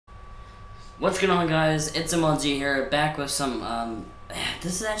What's going on, guys? It's MLG here, back with some,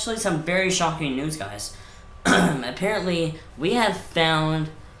 this is actually some very shocking news, guys. Apparently, we have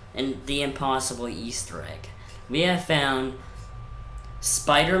found the impossible Easter egg. We have found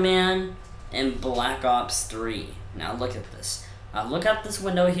Spider-Man in Black Ops 3. Now, look at this. Look out this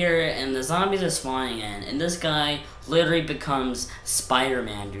window here, and the zombies are spawning in, and this guy literally becomes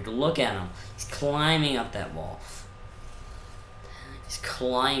Spider-Man, dude. Look at him. He's climbing up that wall. He's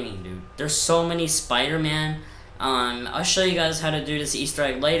climbing, dude. There's so many Spider-Man. I'll show you guys how to do this Easter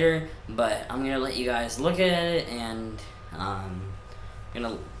egg later, but I'm gonna let you guys look at it, and I'm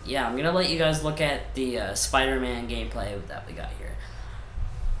gonna let you guys look at the Spider-Man gameplay that we got here.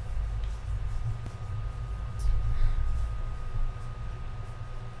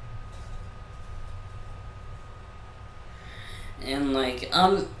 And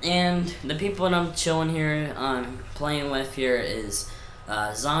and the people that I'm chilling here, playing with here is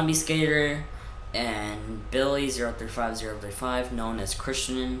Zombie Skater and Billy035035, known as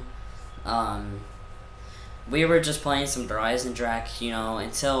Christian. We were just playing some Horizon Drac, you know,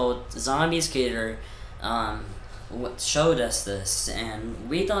 until Zombie Skater showed us this, and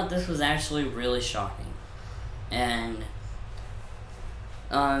we thought this was actually really shocking. And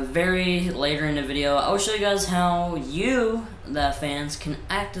very later in the video, I'll show you guys how you, the fans, can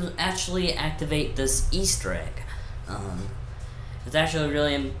actually activate this Easter egg. It's actually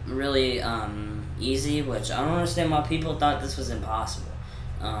really easy, which I don't understand why people thought this was impossible.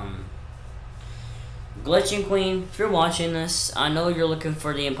 Glitching Queen, if you're watching this, I know you're looking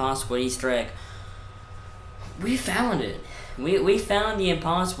for the impossible Easter egg. We found it. We found the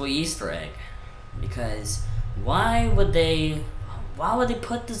impossible Easter egg. Because why would they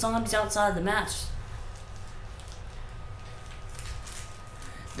put the zombies outside the match?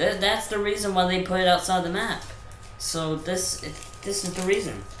 That's the reason why they put it outside the map. So this is the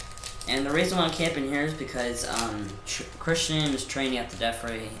reason. And the reason why I'm camping here is because Christian is training at the Death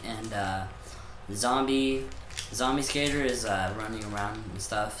Ray, and Zombie Skater is running around and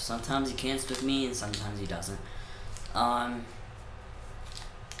stuff. Sometimes he camps with me, and sometimes he doesn't. Let's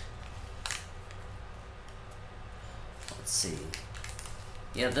see.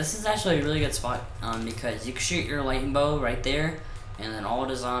 Yeah, this is actually a really good spot, because you can shoot your lightning bow right there, and then all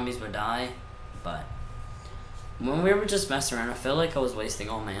the zombies would die. But when we were just messing around, I feel like I was wasting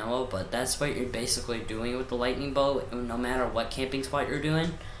all my ammo, but that's what you're basically doing with the lightning bow, no matter what camping spot you're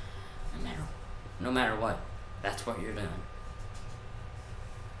doing. No matter what, that's what you're doing.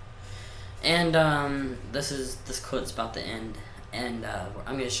 And this clip's about to end, and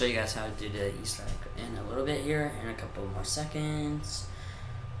I'm gonna show you guys how to do the Easter egg in a little bit here, in a couple more seconds.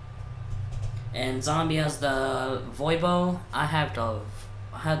 And Zombie has the void bow. I have the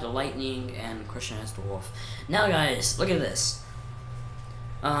lightning, and Christian has the wolf. Now, guys, look at this.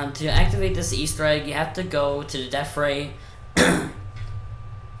 To activate this Easter egg, you have to go to the Death Ray.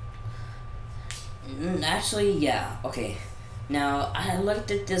 Actually, yeah, okay. Now, I looked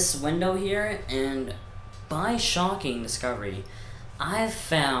at this window here, and by shocking discovery, I've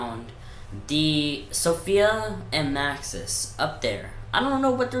found the Sophia and Maxis up there. I don't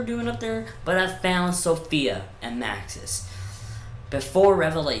know what they're doing up there, but I found Sophia and Maxis before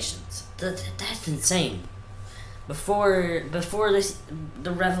Revelations. That's insane. Before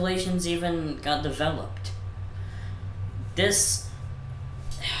the Revelations even got developed.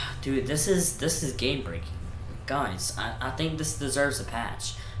 Dude, this is game breaking, guys. I think this deserves a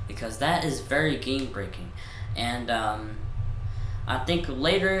patch, because that is very game breaking. And I think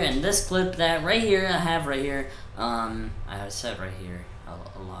later in this clip that right here I have right here, I said right here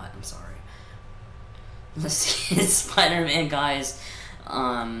a lot. I'm sorry. Let's see, it's Spider-Man, guys.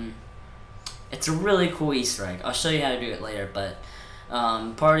 It's a really cool Easter egg. I'll show you how to do it later, but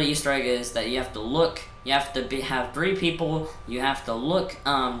part of the Easter egg is that you have to look. You have to have 3 people. You have to look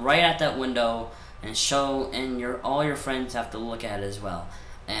right at that window, and all your friends have to look at it as well,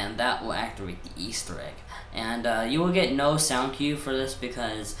 and that will activate the Easter egg. And you will get no sound cue for this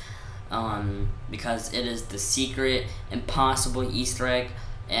because it is the secret impossible Easter egg.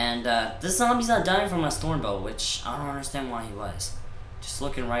 And this zombie's not dying from a storm bow, which I don't understand why he was. Just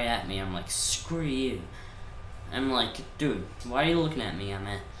looking right at me, I'm like, screw you. I'm like, dude, why are you looking at me? And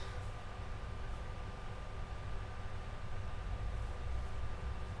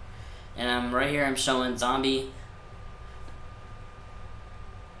I'm right here, I'm showing Zombie.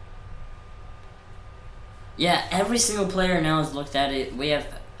 Yeah, every single player now has looked at it. We have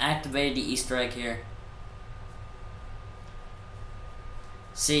activated the Easter egg here.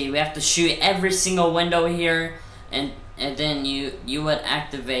 See, we have to shoot every single window here, and then you would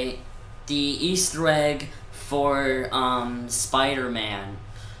activate the Easter egg for Spider-Man.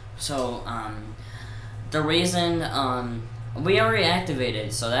 So, the reason, we already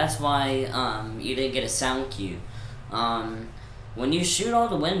activated, so that's why, you didn't get a sound cue. When you shoot all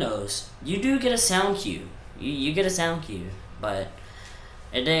the windows, you do get a sound cue. You get a sound cue, but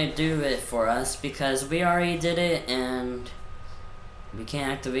it didn't do it for us because we already did it, and we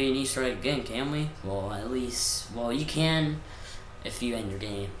can't activate an Easter egg again, can we? Well, at least, well, you can if you end your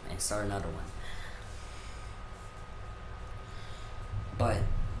game and start another one. But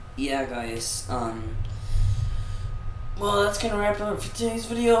yeah, guys, well, that's gonna wrap it up for today's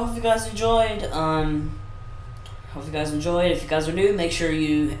video. Hope you guys enjoyed. If you guys are new, make sure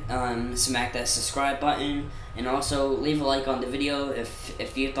you smack that subscribe button, and also leave a like on the video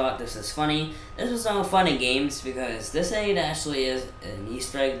if you thought this was funny. This was no fun and games because this ain't actually is an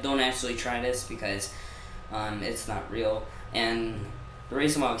Easter egg. Don't actually try this because it's not real. And the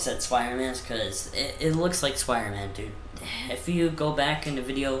reason why we said Spiderman is because it looks like Spiderman, dude. If you go back in the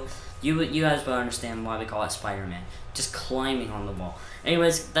video, you guys will understand why we call it Spiderman. Just climbing on the wall.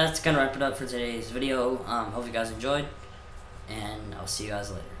 Anyways, that's gonna wrap it up for today's video. Hope you guys enjoyed, and I'll see you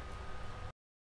guys later.